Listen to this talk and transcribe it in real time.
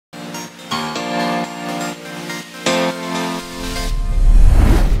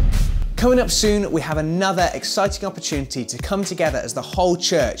Coming up soon, we have another exciting opportunity to come together as the whole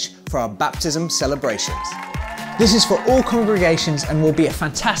church for our baptism celebrations. This is for all congregations and will be a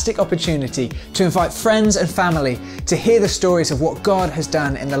fantastic opportunity to invite friends and family to hear the stories of what God has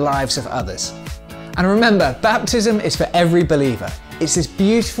done in the lives of others. And remember, baptism is for every believer. It's this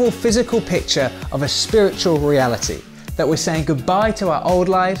beautiful physical picture of a spiritual reality, that we're saying goodbye to our old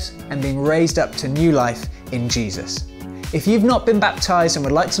lives and being raised up to new life in Jesus. If you've not been baptised and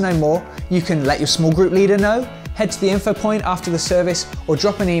would like to know more, you can let your small group leader know, head to the info point after the service, or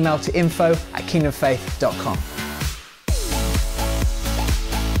drop an email to info@kingdomfaith.com.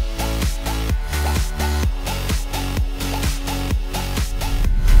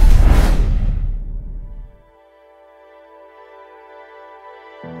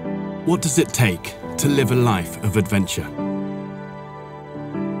 What does it take to live a life of adventure?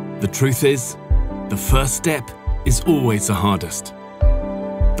 The truth is, the first step is always the hardest.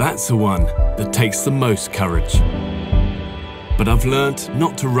 That's the one that takes the most courage. But I've learned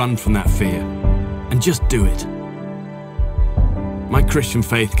not to run from that fear and just do it. My Christian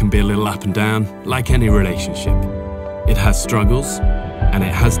faith can be a little up and down, like any relationship. It has struggles and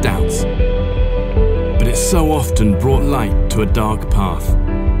it has doubts. But it's so often brought light to a dark path,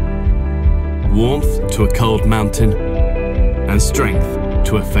 warmth to a cold mountain, and strength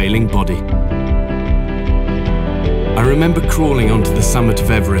to a failing body. I remember crawling onto the summit of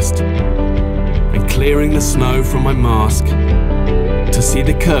Everest and clearing the snow from my mask to see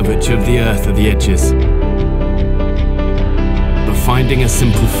the curvature of the earth at the edges. But finding a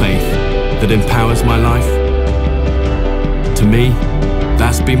simple faith that empowers my life, to me,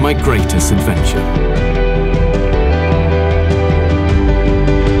 that's been my greatest adventure.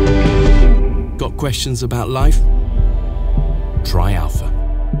 Got questions about life? Try Alpha.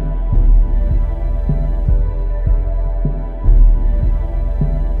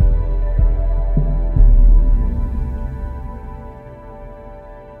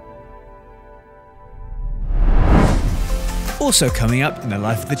 Also coming up in the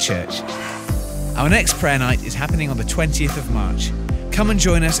life of the church. Our next prayer night is happening on the 20th of March. Come and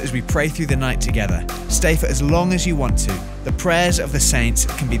join us as we pray through the night together. Stay for as long as you want to. The prayers of the saints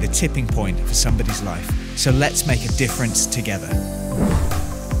can be the tipping point for somebody's life. So let's make a difference together.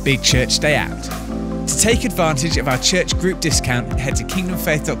 Big Church Day Out. To take advantage of our church group discount, head to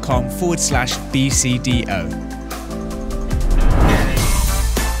kingdomfaith.com/BCDO.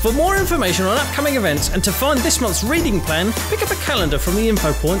 For more information on upcoming events and to find this month's reading plan, pick up a calendar from the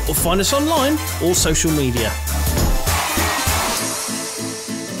info point or find us online or social media.